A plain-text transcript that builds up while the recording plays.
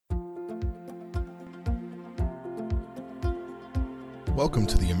Welcome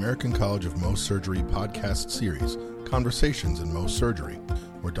to the American College of Mohs Surgery podcast series, Conversations in Mohs Surgery,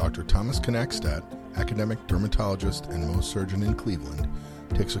 where Dr. Thomas Knackstadt, academic dermatologist and Mohs surgeon in Cleveland,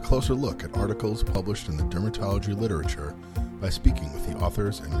 takes a closer look at articles published in the dermatology literature by speaking with the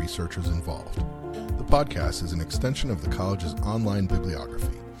authors and researchers involved. The podcast is an extension of the college's online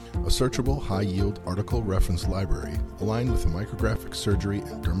bibliography, a searchable, high-yield article reference library aligned with the micrographic surgery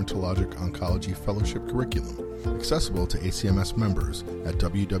and dermatologic oncology fellowship curriculum, accessible to ACMS members at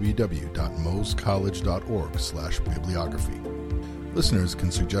www.mohscollege.org/bibliography. Listeners can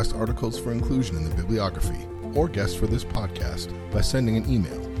suggest articles for inclusion in the bibliography or guests for this podcast by sending an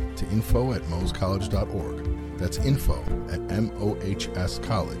email to info@mohscollege.org. That's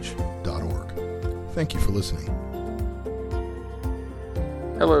info@mohscollege.org. Thank you for listening.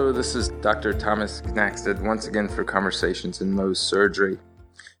 Hello, this is Dr. Thomas Knackstadt once again for Conversations in Mohs Surgery.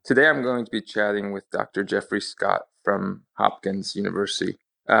 Today I'm going to be chatting with Dr. Jeffrey Scott from Hopkins University.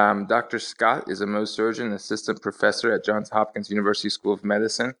 Dr. Scott is a Mohs surgeon, assistant professor at Johns Hopkins University School of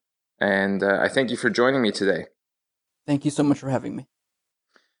Medicine, and I thank you for joining me today. Thank you so much for having me.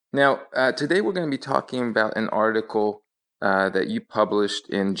 Now, today we're going to be talking about an article that you published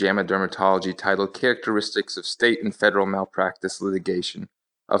in JAMA Dermatology titled Characteristics of State and Federal Malpractice Litigation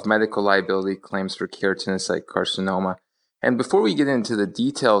of Medical Liability Claims for Keratinocyte Carcinoma. And before we get into the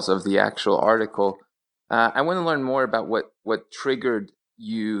details of the actual article, I want to learn more about what triggered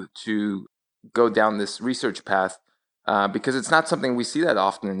you to go down this research path, because it's not something we see that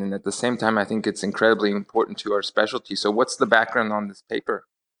often, and at the same time, I think it's incredibly important to our specialty. So what's the background on this paper?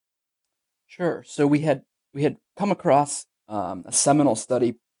 Sure. So we had come across a seminal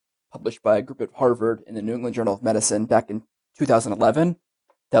study published by a group at Harvard in the New England Journal of Medicine back in 2011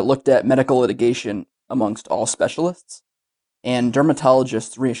 that looked at medical litigation amongst all specialists. And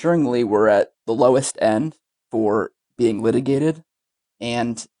dermatologists, reassuringly, were at the lowest end for being litigated.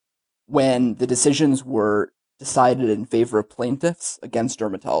 And when the decisions were decided in favor of plaintiffs against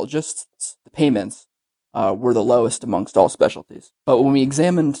dermatologists, the payments were the lowest amongst all specialties. But when we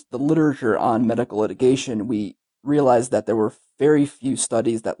examined the literature on medical litigation, we realized that there were very few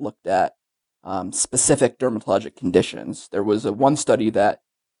studies that looked at specific dermatologic conditions. There was one study that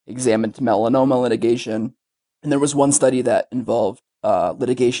examined melanoma litigation, and there was one study that involved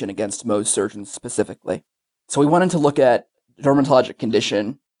litigation against Mohs surgeons specifically. So we wanted to look at dermatologic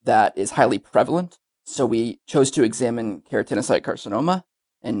condition that is highly prevalent. So we chose to examine keratinocyte carcinoma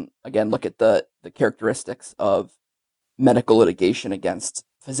and, again, look at the characteristics of medical litigation against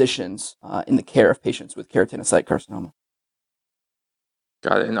physicians in the care of patients with keratinocyte carcinoma.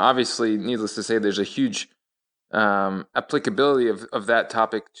 Got it. And obviously, needless to say, there's a huge applicability of that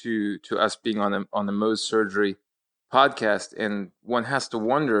topic to us being on the Mohs Surgery podcast, and one has to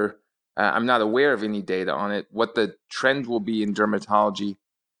wonder, I'm not aware of any data on it, what the trend will be in dermatology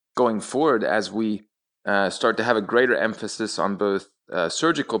going forward as we start to have a greater emphasis on both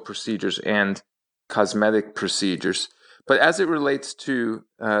surgical procedures and cosmetic procedures. But as it relates to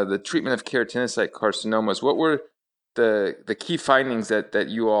the treatment of keratinocyte carcinomas, what were the key findings that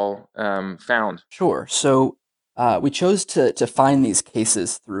you all found? Sure. So we chose to find these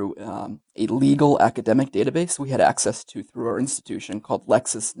cases through a legal academic database we had access to through our institution called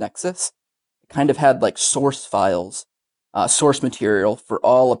LexisNexis. It kind of had like source files, source material for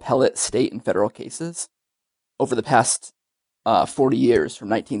all appellate, state, and federal cases over the past 40 years, from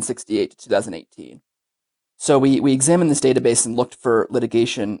 1968 to 2018. So we examined this database and looked for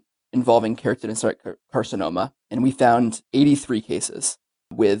litigation involving keratinocyte carcinoma, and we found 83 cases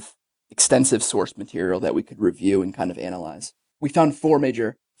with extensive source material that we could review and kind of analyze. We found four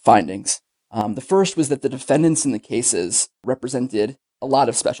major findings. The first was that the defendants in the cases represented a lot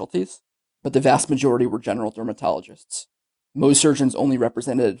of specialties, but the vast majority were general dermatologists. Mohs surgeons only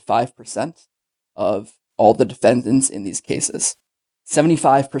represented 5% of all the defendants in these cases.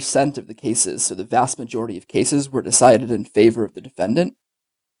 75% of the cases, so the vast majority of cases, were decided in favor of the defendant,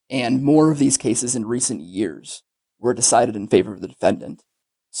 and more of these cases in recent years were decided in favor of the defendant.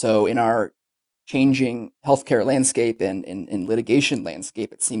 So in our changing healthcare landscape and in litigation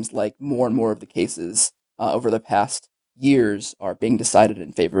landscape, it seems like more and more of the cases over the past years are being decided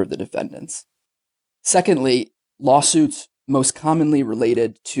in favor of the defendants. Secondly, lawsuits most commonly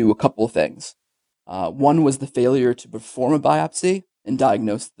related to a couple of things. One was the failure to perform a biopsy and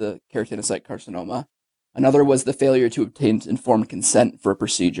diagnose the keratinocyte carcinoma. Another was the failure to obtain informed consent for a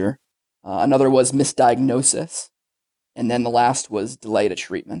procedure. Another was misdiagnosis. And then the last was delay to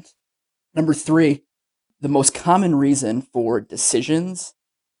treatment. Number three, the most common reason for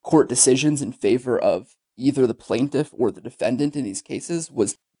court decisions in favor of either the plaintiff or the defendant in these cases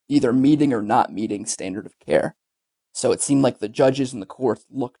was either meeting or not meeting standard of care. So it seemed like the judges and the courts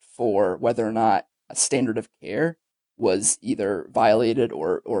looked for whether or not a standard of care was either violated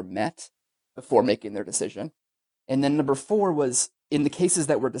or met before making their decision. And then number 4 was in the cases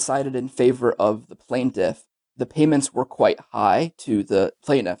that were decided in favor of the plaintiff, the payments were quite high to the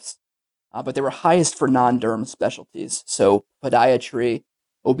plaintiffs, but they were highest for non-derm specialties. So podiatry,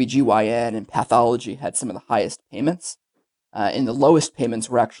 OBGYN, and pathology had some of the highest payments. And the lowest payments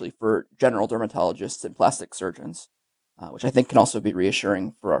were actually for general dermatologists and plastic surgeons, which I think can also be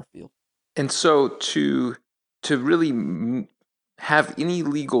reassuring for our field. And so to really have any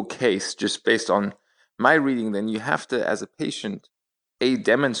legal case just based on my reading, then you have to, as a patient,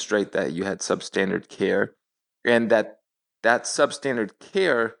 demonstrate that you had substandard care, and that substandard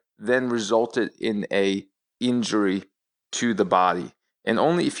care then resulted in a injury to the body. And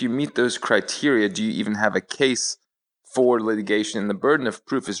only if you meet those criteria do you even have a case for litigation. And the burden of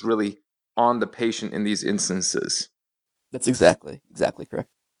proof is really on the patient in these instances. That's exactly correct.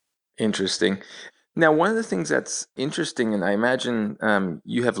 Interesting. Now, one of the things that's interesting, and I imagine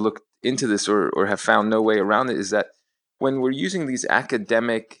you have looked into this or have found no way around it, is that when we're using these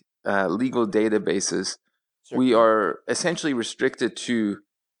academic legal databases, we are essentially restricted to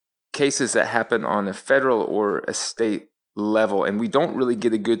cases that happen on a federal or a state level, and we don't really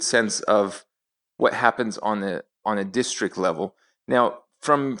get a good sense of what happens on a district level. Now,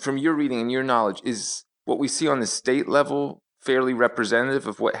 from your reading and your knowledge, is what we see on the state level fairly representative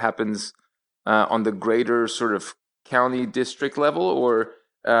of what happens on the greater sort of county district level, or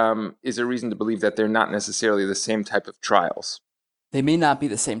is there reason to believe that they're not necessarily the same type of trials? They may not be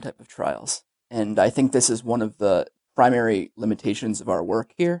the same type of trials, and I think this is one of the primary limitations of our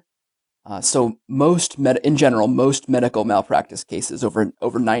work here. So in general, most medical malpractice cases, over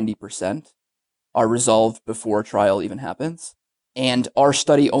 90%, are resolved before trial even happens. And our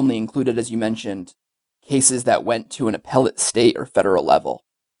study only included, as you mentioned, cases that went to an appellate state or federal level.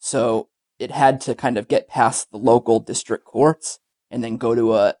 So it had to kind of get past the local district courts and then go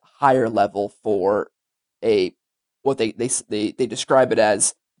to a higher level for what they describe it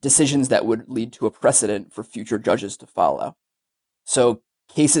as decisions that would lead to a precedent for future judges to follow. So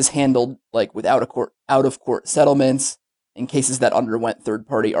cases handled like with out of court settlements, in cases that underwent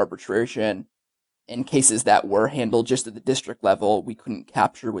third-party arbitration, in cases that were handled just at the district level, we couldn't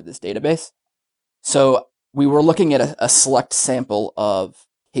capture with this database. So we were looking at a select sample of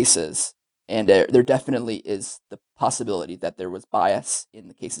cases, and there definitely is the possibility that there was bias in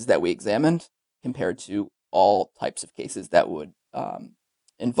the cases that we examined compared to all types of cases that would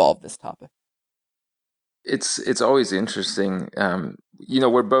involve this topic. It's always interesting.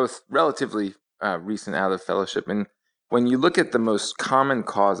 We're both relatively recent out of fellowship, and when you look at the most common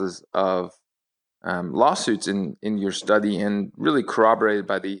causes of lawsuits in your study, and really corroborated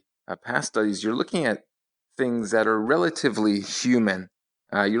by the past studies, you're looking at things that are relatively human.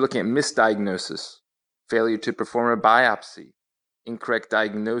 You're looking at misdiagnosis, failure to perform a biopsy, incorrect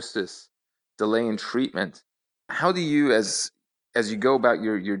diagnosis, delay in treatment. How do you, as you go about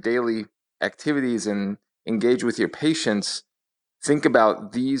your daily activities and engage with your patients, think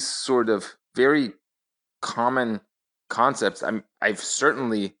about these sort of very common concepts? I've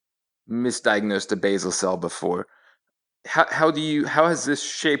certainly misdiagnosed a basal cell before. How has this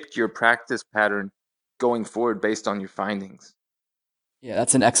shaped your practice pattern going forward based on your findings? Yeah,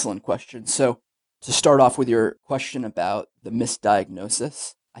 that's an excellent question. So to start off with your question about the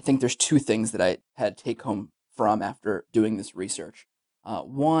misdiagnosis, I think there's 2 things that I had take home from after doing this research.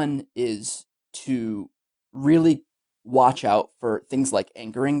 One is to really watch out for things like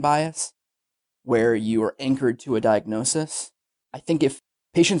anchoring bias, where you are anchored to a diagnosis. I think if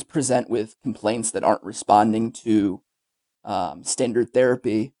patients present with complaints that aren't responding to standard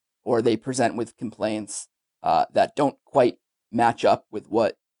therapy, or they present with complaints that don't quite match up with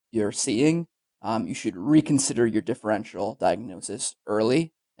what you're seeing, you should reconsider your differential diagnosis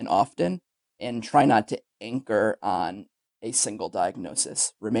early and often, and try not to anchor on a single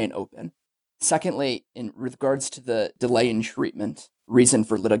diagnosis. Remain open. Secondly, in regards to the delay in treatment, reason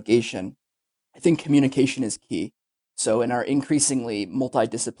for litigation, I think communication is key. So in our increasingly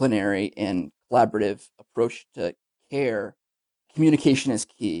multidisciplinary and collaborative approach to care, communication is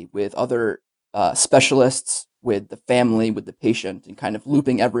key with other specialists, with the family, with the patient, and kind of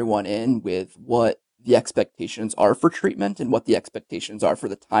looping everyone in with what the expectations are for treatment and what the expectations are for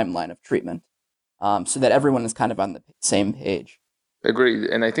the timeline of treatment, so that everyone is kind of on the same page. Agreed.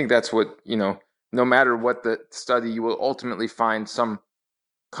 And I think that's what, no matter what the study, you will ultimately find some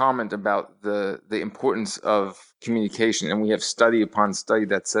comment about the importance of communication. And we have study upon study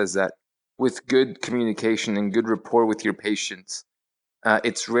that says that with good communication and good rapport with your patients,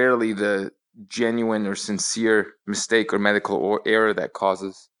 it's rarely the genuine or sincere mistake or medical error that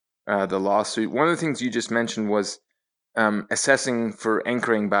causes the lawsuit. One of the things you just mentioned was assessing for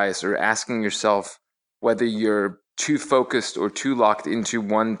anchoring bias, or asking yourself whether you're too focused or too locked into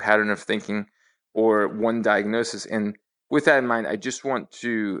one pattern of thinking or one diagnosis. And with that in mind, I just want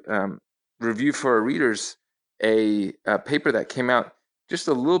to review for our readers a paper that came out just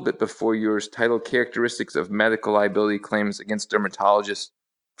a little bit before yours, titled Characteristics of Medical Liability Claims Against Dermatologists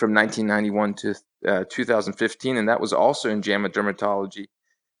from 1991 to 2015. And that was also in JAMA Dermatology.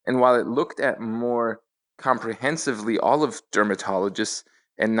 And while it looked at more comprehensively all of dermatologists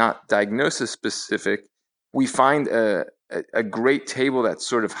and not diagnosis specific, we find a great table that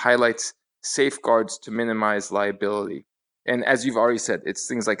sort of highlights safeguards to minimize liability. And as you've already said, it's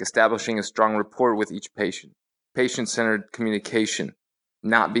things like establishing a strong rapport with each patient, patient-centered communication,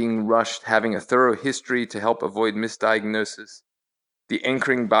 not being rushed, having a thorough history to help avoid misdiagnosis, the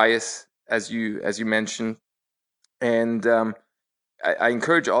anchoring bias, as you mentioned. And I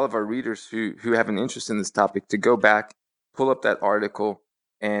encourage all of our readers who have an interest in this topic to go back, pull up that article,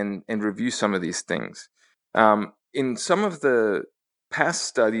 and review some of these things. In some of the past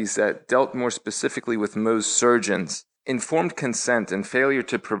studies that dealt more specifically with Mohs surgeons, informed consent and failure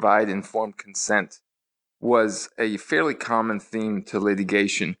to provide informed consent was a fairly common theme to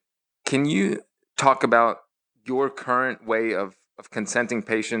litigation. Can you talk about your current way of consenting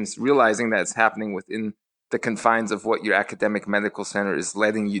patients, realizing that it's happening within the confines of what your academic medical center is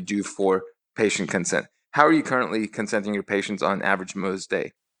letting you do for patient consent? How are you currently consenting your patients on average Mohs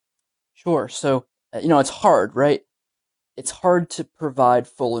day? Sure. So, it's hard, right? It's hard to provide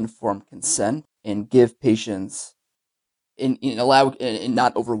full informed consent and give patients and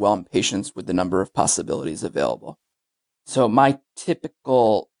not overwhelm patients with the number of possibilities available. So my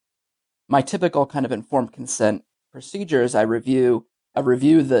typical kind of informed consent procedures, I review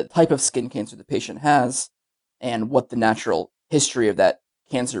the type of skin cancer the patient has and what the natural history of that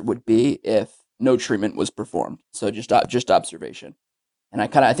cancer would be if no treatment was performed. So just observation. And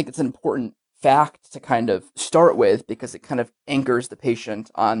I think it's an important fact to kind of start with, because it kind of anchors the patient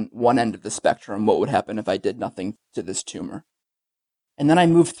on one end of the spectrum. What would happen if I did nothing to this tumor? And then I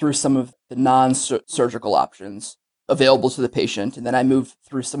move through some of the non-surgical options available to the patient. And then I move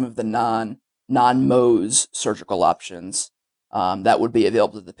through some of the non-Mohs surgical options that would be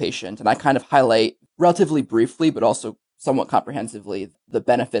available to the patient. And I kind of highlight relatively briefly, but also somewhat comprehensively, the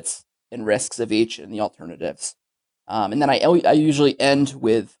benefits and risks of each and the alternatives. And then I usually end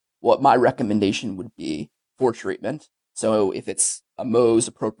with what my recommendation would be for treatment. So if it's a Mohs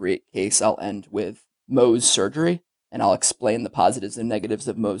appropriate case, I'll end with Mohs surgery, and I'll explain the positives and negatives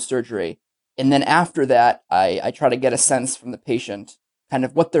of Mohs surgery. And then after that, I try to get a sense from the patient, kind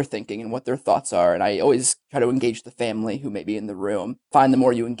of what they're thinking and what their thoughts are. And I always try to engage the family who may be in the room. Find the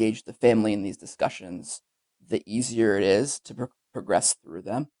more you engage the family in these discussions, the easier it is to progress through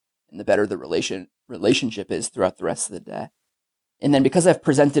them, and the better the relationship is throughout the rest of the day. And then because I've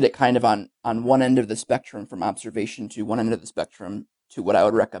presented it kind of on one end of the spectrum, from observation to one end of the spectrum to what I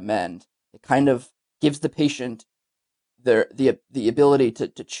would recommend, it kind of gives the patient the ability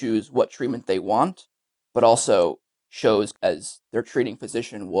to choose what treatment they want, but also shows as their treating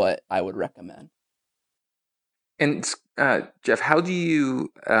physician what I would recommend. And Jeff, how do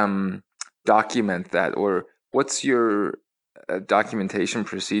you document that, or what's your documentation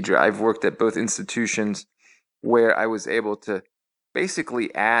procedure? I've worked at both institutions where I was able to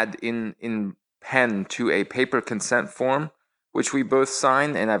basically add in pen to a paper consent form, which we both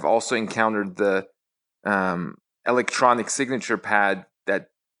sign, and I've also encountered the electronic signature pad that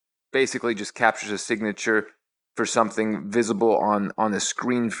basically just captures a signature for something visible on a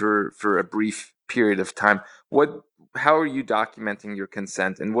screen for a brief period of time. How are you documenting your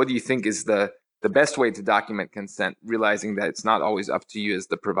consent, and what do you think is the best way to document consent, realizing that it's not always up to you as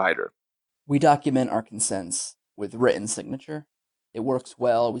the provider? We document our consents with written signature. It works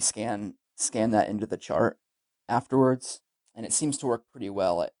well. We scan that into the chart afterwards, and it seems to work pretty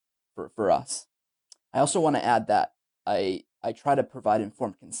well for us. I also want to add that I try to provide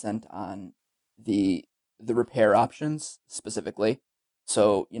informed consent on the repair options specifically.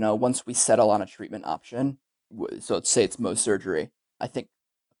 So, once we settle on a treatment option, so let's say it's Mohs surgery, I think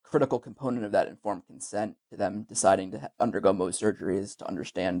a critical component of that informed consent to them deciding to undergo Mohs surgery is to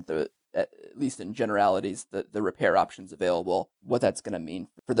understand at least in generalities, the repair options available, what that's going to mean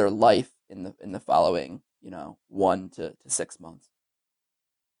for their life in the following, 1 to 6 months.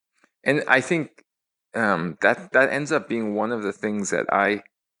 And I think that ends up being one of the things that I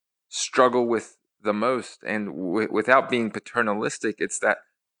struggle with the most. And without being paternalistic, it's that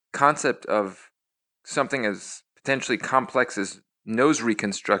concept of something as potentially complex as nose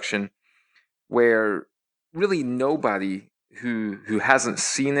reconstruction where really nobody who hasn't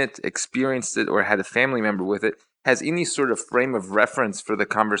seen it, experienced it, or had a family member with it has any sort of frame of reference for the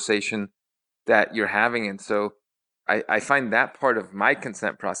conversation that you're having. And so I find that part of my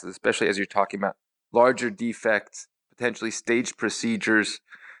consent process, especially as you're talking about larger defects, potentially staged procedures,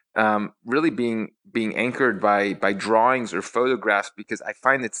 really being anchored by drawings or photographs, because I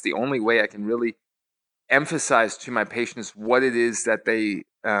find it's the only way I can really emphasize to my patients what it is that they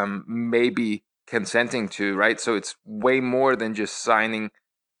may be consenting to, right? So it's way more than just signing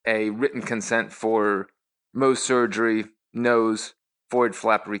a written consent for Mohs surgery, nose, forward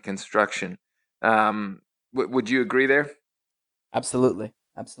flap reconstruction. Would you agree there? Absolutely.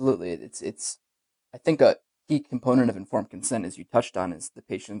 It's I think a key component of informed consent, as you touched on, is the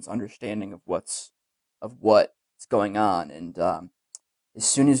patient's understanding of what's going on. And as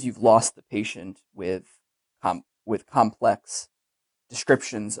soon as you've lost the patient with complex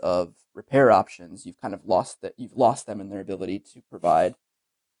descriptions of repair options, you've kind of lost them in their ability to provide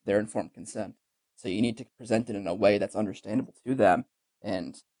their informed consent. So you need to present it in a way that's understandable to them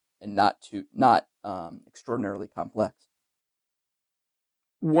and not extraordinarily complex.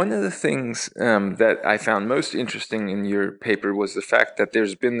 One of the things that I found most interesting in your paper was the fact that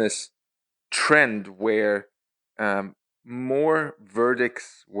there's been this trend where more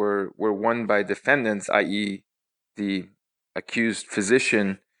verdicts were won by defendants, i.e. the accused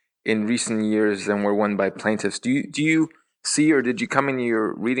physician, in recent years than were won by plaintiffs. Do you see, or did you come in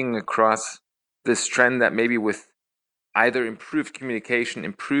your reading across this trend that maybe with either improved communication,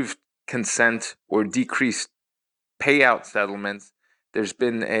 improved consent, or decreased payout settlements, there's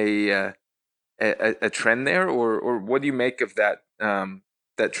been a trend there, or what do you make of that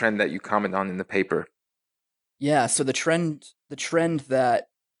trend that you comment on in the paper? Yeah, so the trend that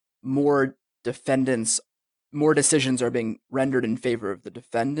more decisions are being rendered in favor of the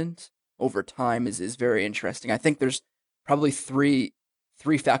defendant over time is very interesting. I think there's probably three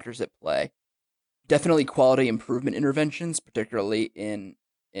factors at play. Definitely quality improvement interventions, particularly in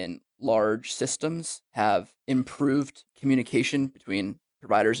large systems, have improved communication between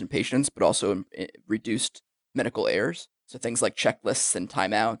providers and patients, but also reduced medical errors. So things like checklists and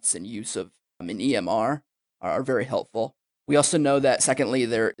timeouts and use of an EMR are very helpful. We also know that, secondly,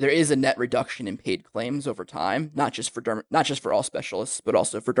 there is a net reduction in paid claims over time, not just for all specialists, but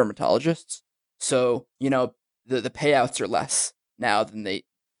also for dermatologists. So the payouts are less now than they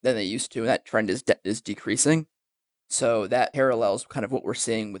used to, and that trend is decreasing. So that parallels kind of what we're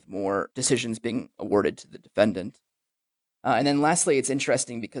seeing with more decisions being awarded to the defendant. And then lastly, it's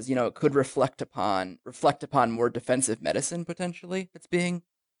interesting because it could reflect upon more defensive medicine potentially that's being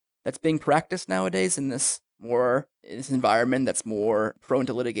practiced nowadays in this environment that's more prone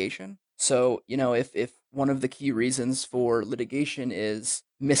to litigation. So if one of the key reasons for litigation is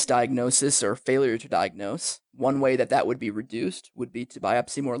misdiagnosis or failure to diagnose, one way that would be reduced would be to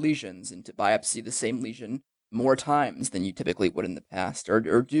biopsy more lesions and to biopsy the same lesion more times than you typically would in the past,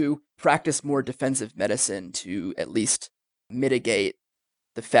 or do practice more defensive medicine to at least mitigate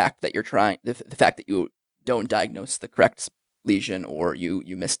the fact that the fact that you don't diagnose the correct lesion or you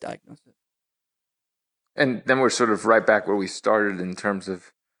misdiagnose it. And then we're sort of right back where we started in terms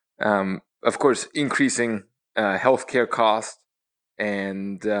of course, increasing healthcare costs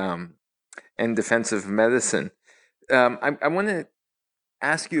and defensive medicine. I want to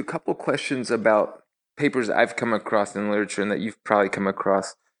ask you a couple questions about papers I've come across in literature and that you've probably come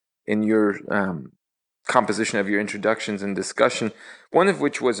across in your composition of your introductions and discussion. One of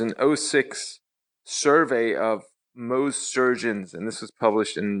which was an 2006 survey of Mohs surgeons, and this was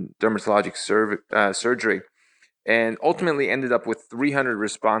published in Dermatologic Surgery, and ultimately ended up with 300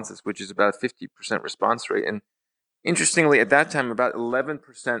 responses, which is about a 50% response rate. And interestingly, at that time, about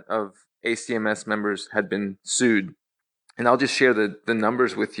 11% of ACMS members had been sued. And I'll just share the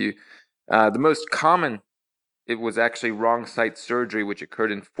numbers with you. The most common, it was actually wrong site surgery, which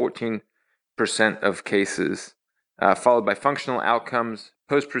occurred in 14% of cases, followed by functional outcomes,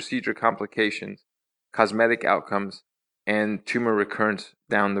 post-procedure complications, cosmetic outcomes, and tumor recurrence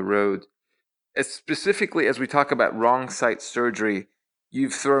down the road. Specifically, as we talk about wrong site surgery,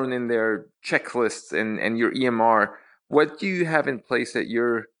 you've thrown in there checklists and your EMR. What do you have in place at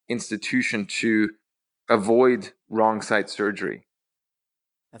your institution to avoid wrong site surgery?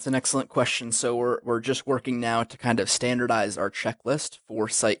 That's an excellent question. So we're just working now to kind of standardize our checklist for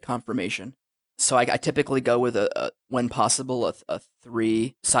site confirmation. So I typically go with when possible, a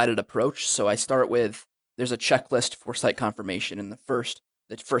 3-sided approach. So I start with, there's a checklist for site confirmation, and the first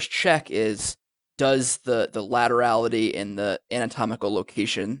check is, does the laterality and the anatomical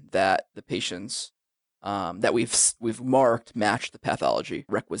location that the patients that we've marked match the pathology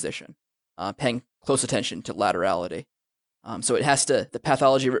requisition? paying close attention to laterality. So it has to, the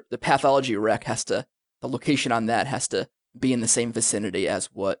pathology rec has to, the location on that has to be in the same vicinity as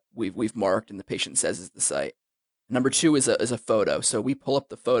what we've marked and the patient says is the site. Number 2 is a photo. So we pull up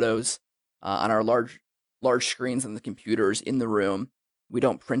the photos on our large screens on the computers in the room. We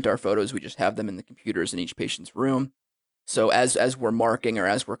don't print our photos, we just have them in the computers in each patient's room. So as we're marking or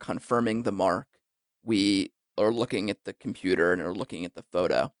as we're confirming the mark, we are looking at the computer and are looking at the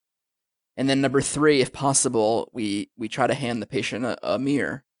photo. And then number 3, if possible, we try to hand the patient a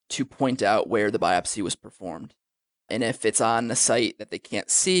mirror to point out where the biopsy was performed. And if it's on a site that they can't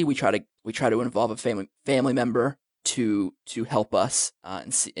see, we try to involve a family member to help us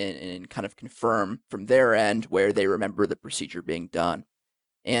and kind of confirm from their end where they remember the procedure being done.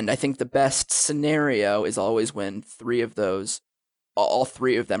 And I think the best scenario is always when all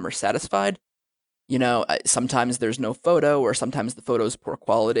three of them are satisfied. Sometimes there's no photo, or sometimes the photo is poor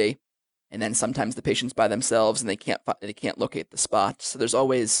quality, and then sometimes the patient's by themselves and they can't locate the spot. So there's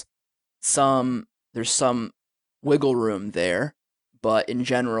always some wiggle room there. But in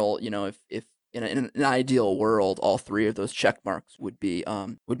general, if in an ideal world, all 3 of those check marks would be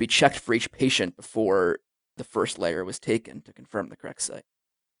checked for each patient before the first layer was taken to confirm the correct site.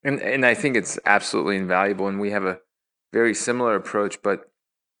 And I think it's absolutely invaluable, and we have a very similar approach, but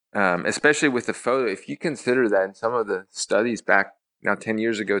especially with the photo, if you consider that in some of the studies back now 10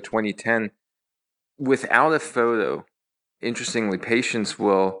 years ago, 2010, without a photo, interestingly, patients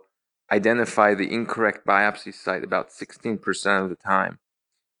will identify the incorrect biopsy site about 16% of the time.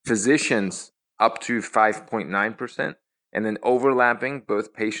 Physicians up to 5.9%, and then overlapping,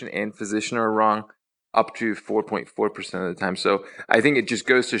 both patient and physician are wrong, up to 4.4% of the time. So I think it just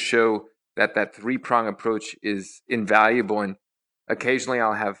goes to show that 3-prong approach is invaluable. And occasionally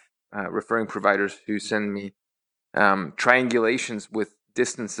I'll have referring providers who send me triangulations with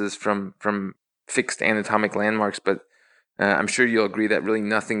distances from fixed anatomic landmarks. But I'm sure you'll agree that really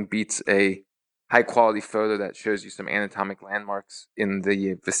nothing beats a high-quality photo that shows you some anatomic landmarks in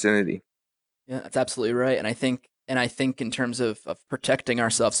the vicinity. Yeah, that's absolutely right. And I think in terms of protecting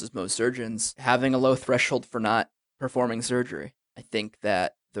ourselves as Mohs surgeons, having a low threshold for not performing surgery. I think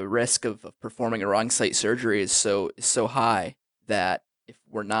that the risk of performing a wrong site surgery is so high that if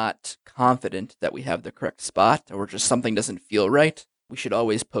we're not confident that we have the correct spot, or just something doesn't feel right, we should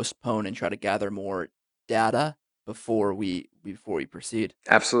always postpone and try to gather more data before we proceed.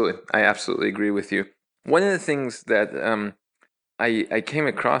 Absolutely. I absolutely agree with you. One of the things that I came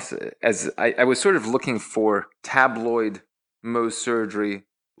across as I was sort of looking for tabloid Mohs surgery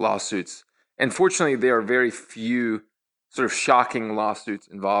lawsuits. And fortunately, there are very few sort of shocking lawsuits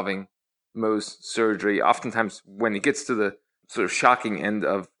involving Mohs surgery. Oftentimes, when it gets to the sort of shocking end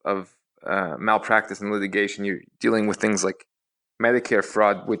of malpractice and litigation, you're dealing with things like Medicare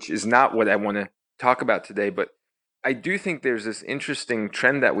fraud, which is not what I want to talk about today. But I do think there's this interesting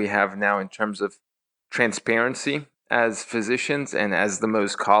trend that we have now in terms of transparency as physicians and as the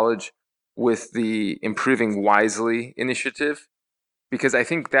Mohs College with the Improving Wisely initiative, because I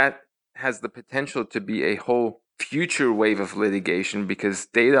think that has the potential to be a whole future wave of litigation, because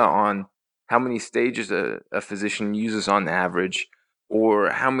data on how many stages a physician uses on average, or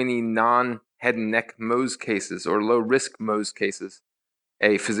how many non-head and neck Mohs cases or low-risk Mohs cases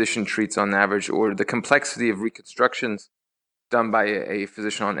a physician treats on average, or the complexity of reconstructions done by a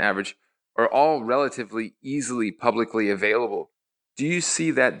physician on average, are all relatively easily publicly available. Do you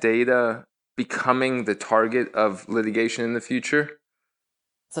see that data becoming the target of litigation in the future?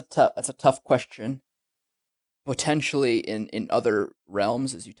 That's a tough question. Potentially in other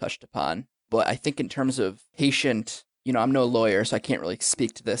realms, as you touched upon. But I think in terms of patient, I'm no lawyer, so I can't really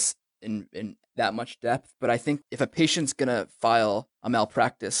speak to this in that much depth. But I think if a patient's going to file a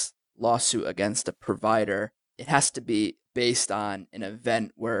malpractice lawsuit against a provider, it has to be based on an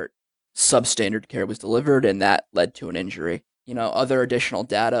event where substandard care was delivered and that led to an injury. Other additional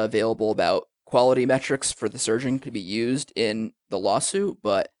data available about quality metrics for the surgeon could be used in the lawsuit,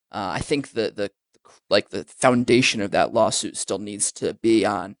 but I think the foundation of that lawsuit still needs to be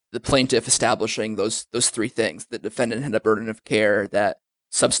on the plaintiff establishing those 3 things: the defendant had a burden of care, that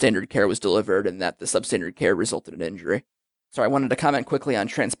substandard care was delivered, and that the substandard care resulted in injury. So I wanted to comment quickly on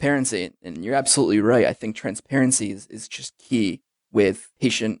transparency, and you're absolutely right. I think transparency is just key with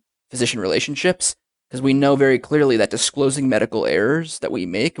patient-physician relationships, because we know very clearly that disclosing medical errors that we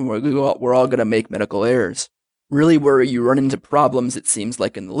make, and we're all going to make medical errors. Really, where you run into problems, it seems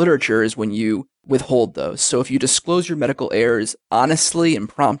like in the literature, is when you withhold those. So if you disclose your medical errors honestly and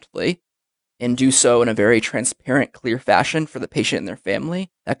promptly, and do so in a very transparent, clear fashion for the patient and their family,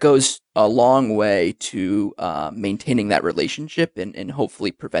 that goes a long way to maintaining that relationship and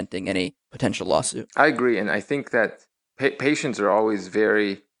hopefully preventing any potential lawsuit. I agree. And I think that patients are always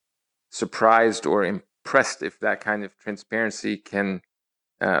very surprised or impressed if that kind of transparency can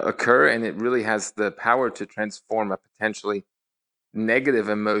occur. And it really has the power to transform a potentially negative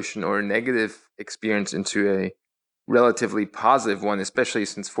emotion or negative experience into a relatively positive one, especially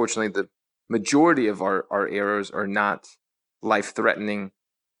since fortunately the majority of our errors are not life-threatening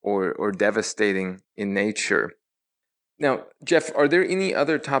or devastating in nature. Now, Jeff, are there any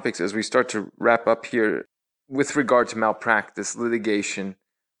other topics as we start to wrap up here with regard to malpractice, litigation,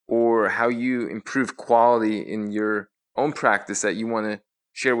 or how you improve quality in your own practice that you want to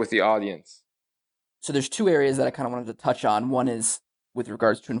share with the audience? So there's two areas that I kind of wanted to touch on. One is with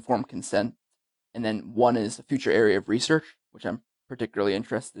regards to informed consent, and then one is a future area of research, which I'm particularly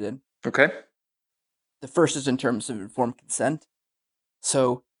interested in. Okay. The first is in terms of informed consent.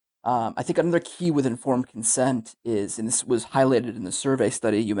 So I think another key with informed consent is, and this was highlighted in the survey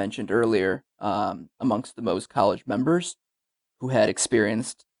study you mentioned earlier, amongst the Mohs College members who had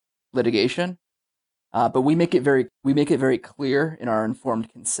experienced litigation. But we make it very clear in our informed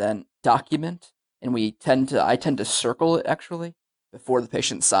consent document, and I tend to circle it actually before the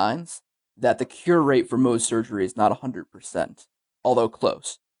patient signs, that the cure rate for Mohs surgery is not 100%, although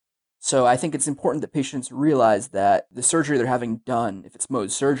close. So I think it's important that patients realize that the surgery they're having done, if it's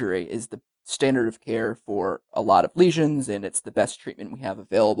Mohs surgery, is the standard of care for a lot of lesions, and it's the best treatment we have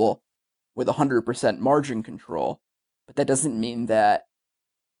available with 100% margin control. But that doesn't mean that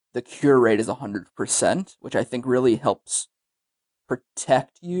the cure rate is 100%, which I think really helps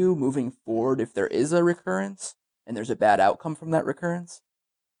protect you moving forward if there is a recurrence and there's a bad outcome from that recurrence.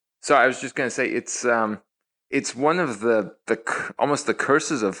 So I was just going to say it's one of the almost the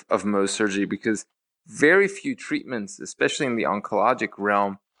curses of Mohs surgery, because very few treatments, especially in the oncologic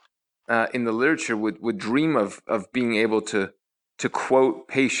realm, in the literature would dream of being able to quote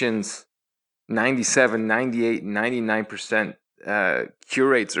patients 97, 98, 99% cure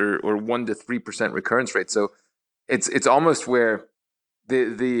rates or 1 to 3% recurrence rates. So it's almost where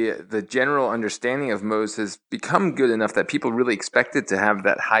the general understanding of Mohs has become good enough that people really expect it to have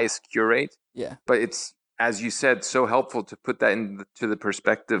that highest cure rate. Yeah. But it's, as you said, so helpful to put that into the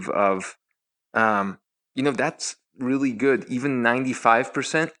perspective of, that's really good. Even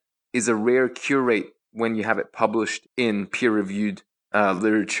 95% is a rare cure rate when you have it published in peer-reviewed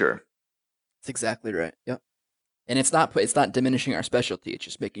literature. That's exactly right. Yep. And it's not diminishing our specialty. It's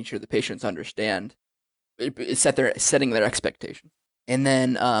just making sure the patients understand. It's setting their expectations. And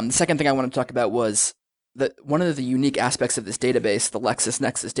then the second thing I want to talk about was that one of the unique aspects of this database, the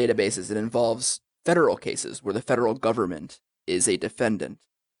LexisNexis database, is it involves federal cases where the federal government is a defendant.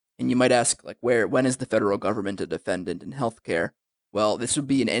 And you might ask, when is the federal government a defendant in healthcare? Well, this would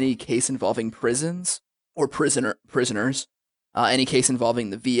be in any case involving prisons or prisoners, any case involving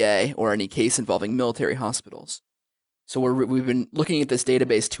the VA, or any case involving military hospitals. So we've been looking at this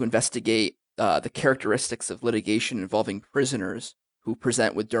database to investigate the characteristics of litigation involving prisoners who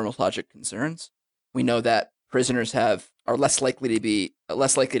present with dermatologic concerns. We know that prisoners are less likely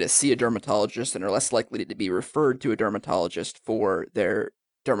to see a dermatologist and are less likely to be referred to a dermatologist for their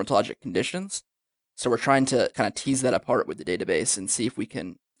dermatologic conditions. So we're trying to kind of tease that apart with the database and see if we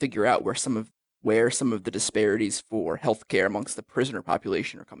can figure out where some of the disparities for healthcare amongst the prisoner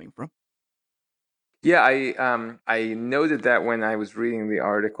population are coming from. Yeah, I noted that when I was reading the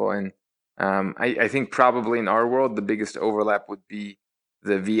article, and I think probably in our world the biggest overlap would be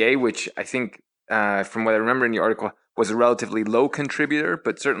the VA, which I think, from what I remember in the article, was a relatively low contributor,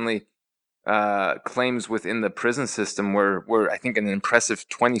 but certainly claims within the prison system were I think an impressive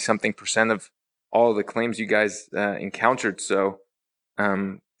 20-something% of all the claims you guys encountered. So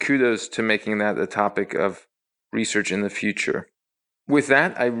kudos to making that a topic of research in the future. With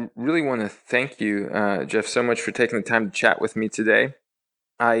that, I really want to thank you, Jeff, so much for taking the time to chat with me today.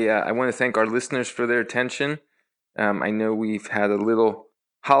 I want to thank our listeners for their attention. I know we've had a little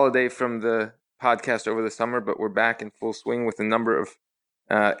holiday from the podcast over the summer, but we're back in full swing with a number of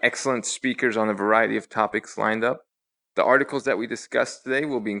excellent speakers on a variety of topics lined up. The articles that we discussed today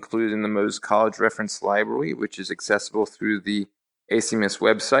will be included in the Mohs College Reference Library, which is accessible through the ACMS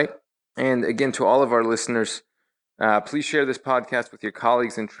website. And again, to all of our listeners, please share this podcast with your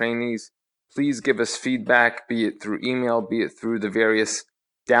colleagues and trainees. Please give us feedback, be it through email, be it through the various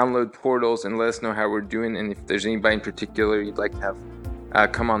download portals, and let us know how we're doing. And if there's anybody in particular you'd like to have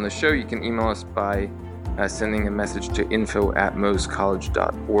come on the show, you can email us by sending a message to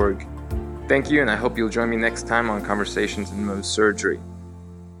info@mohscollege.org. Thank you, and I hope you'll join me next time on Conversations in Mohs Surgery.